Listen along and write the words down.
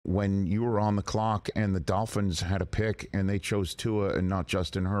when you were on the clock and the Dolphins had a pick and they chose Tua and not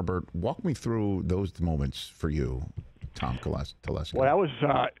Justin Herbert. Walk me through those moments for you, Tom Telesco. Well, that was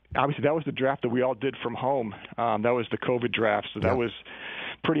obviously that was the draft that we all did from home. That was the COVID draft, so that was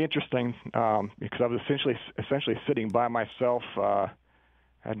pretty interesting because I was essentially sitting by myself. I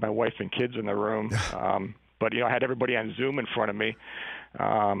had my wife and kids in the room, but I had everybody on Zoom in front of me,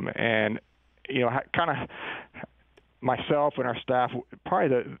 and kind of myself and our staff,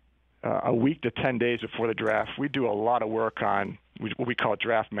 probably a week to 10 days before the draft, we do a lot of work on what we call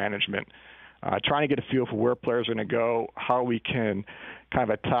draft management, trying to get a feel for where players are going to go, how we can kind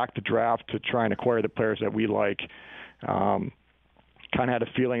of attack the draft to try and acquire the players that we like. Kind of had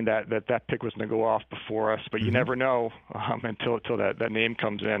a feeling that pick was going to go off before us, but you never know until that name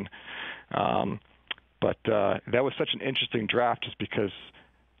comes in. But that was such an interesting draft just because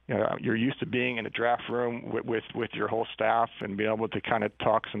you're used to being in a draft room with your whole staff and being able to kind of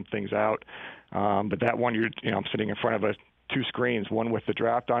talk some things out. But that one, I'm sitting in front of two screens, one with the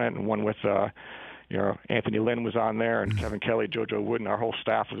draft on it and one with, Anthony Lynn was on there and Kevin Kelly, JoJo Wooden, our whole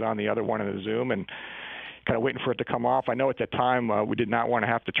staff was on the other one in the Zoom and kind of waiting for it to come off. I know at that time we did not want to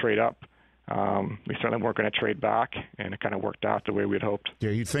have to trade up. We certainly weren't going to trade back, and it kind of worked out the way we had hoped.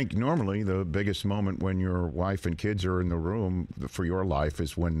 Yeah, you'd think normally the biggest moment when your wife and kids are in the room for your life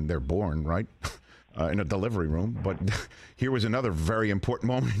is when they're born, right? In a delivery room. But here was another very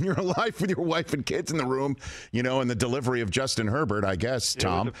important moment in your life with your wife and kids in the room, in the delivery of Justin Herbert, I guess,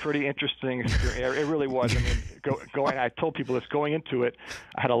 Tom. It was a pretty interesting experience. It really was. I mean, I told people this going into it,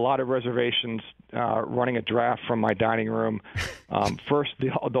 I had a lot of reservations running a draft from my dining room. First,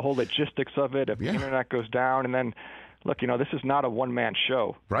 the whole logistics of it, if the internet goes down, and then, look, this is not a one-man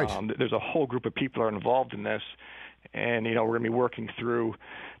show. Right. There's a whole group of people that are involved in this. And, we're going to be working through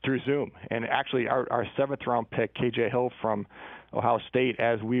Zoom. And actually, our seventh-round pick, KJ Hill from Ohio State,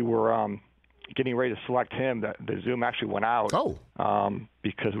 as we were getting ready to select him, the Zoom actually went out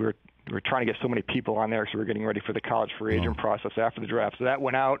because we were trying to get so many people on there, so we were getting ready for the college free agent process after the draft. So that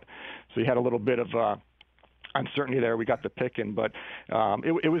went out. So you had a little bit of uncertainty there. We got the pick in, but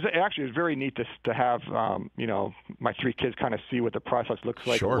it was very neat to have my three kids kind of see what the process looks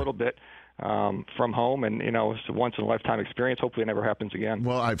like a little bit. From home, and it's a once-in-a-lifetime experience. Hopefully it never happens again.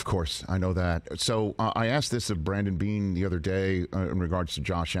 Well, of course, I know that. So I asked this of Brandon Beane the other day in regards to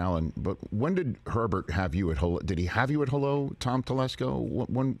Josh Allen, but when did Herbert have you at hello? Did he have you at hello, Tom Telesco?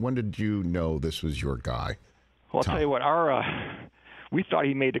 When did you know this was your guy? Well, I'll tell you what, we thought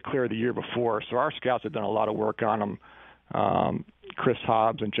he made it clear the year before, so our scouts had done a lot of work on him. Chris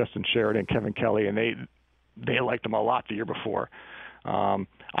Hobbs and Justin Sheridan, Kevin Kelly, and they liked him a lot the year before.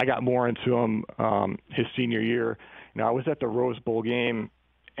 I got more into him his senior year. I was at the Rose Bowl game,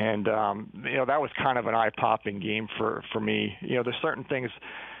 and that was kind of an eye-popping game for me. There's certain things,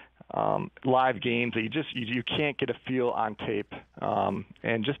 live games that you can't get a feel on tape.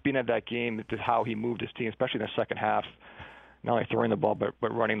 And just being at that game, just how he moved his team, especially in the second half, not only throwing the ball but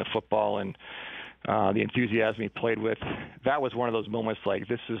running the football and the enthusiasm he played with, that was one of those moments like,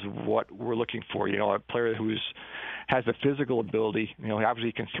 this is what we're looking for. A player has the physical ability. Obviously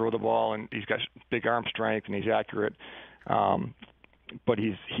he can throw the ball and he's got big arm strength and he's accurate. But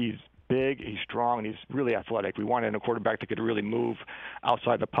he's big, he's strong, and he's really athletic. We wanted a quarterback that could really move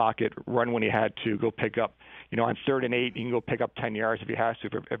outside the pocket, run when he had to, go pick up. On 3rd and 8, he can go pick up 10 yards if he has to,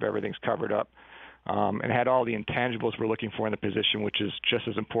 if everything's covered up. And had all the intangibles we're looking for in the position, which is just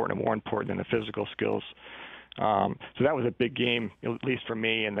as important and more important than the physical skills. So that was a big game, at least for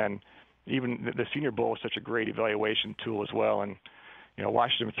me. And then even the Senior Bowl was such a great evaluation tool as well. And,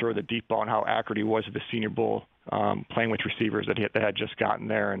 watching him throw the deep ball and how accurate he was at the Senior Bowl, playing with receivers that had just gotten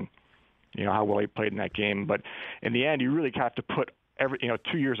there and, how well he played in that game. But in the end, you really have to put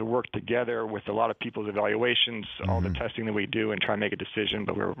 2 years of work together with a lot of people's evaluations, all the testing that we do, and try and make a decision.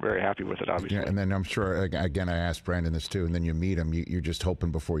 But we're very happy with it, obviously. Yeah, and then I'm sure, again, I asked Brandon this too, and then you meet him. You're just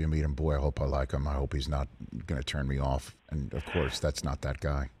hoping before you meet him, boy, I hope I like him. I hope he's not going to turn me off. And, of course, that's not that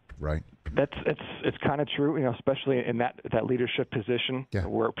guy, right? It's kind of true, especially in that leadership position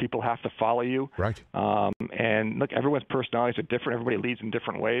where people have to follow you. Right. And, look, everyone's personalities are different. Everybody leads in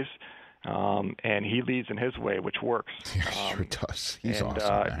different ways. And he leads in his way, which works. Yeah, sure does. He's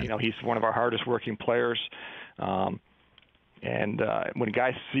awesome. He's one of our hardest working players. And when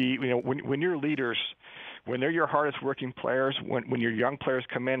guys see, when you're leaders, when they're your hardest working players, when your young players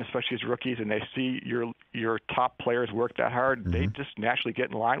come in, especially as rookies, and they see your top players work that hard, they just naturally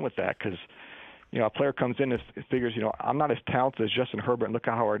get in line with that because, a player comes in and figures, I'm not as talented as Justin Herbert, and look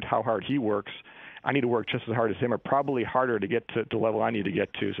how hard he works. I need to work just as hard as him, or probably harder to get to the level I need to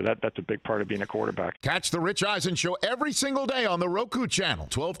get to. So that's a big part of being a quarterback. Catch the Rich Eisen Show every single day on the Roku channel,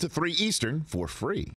 12 to 3 Eastern, for free.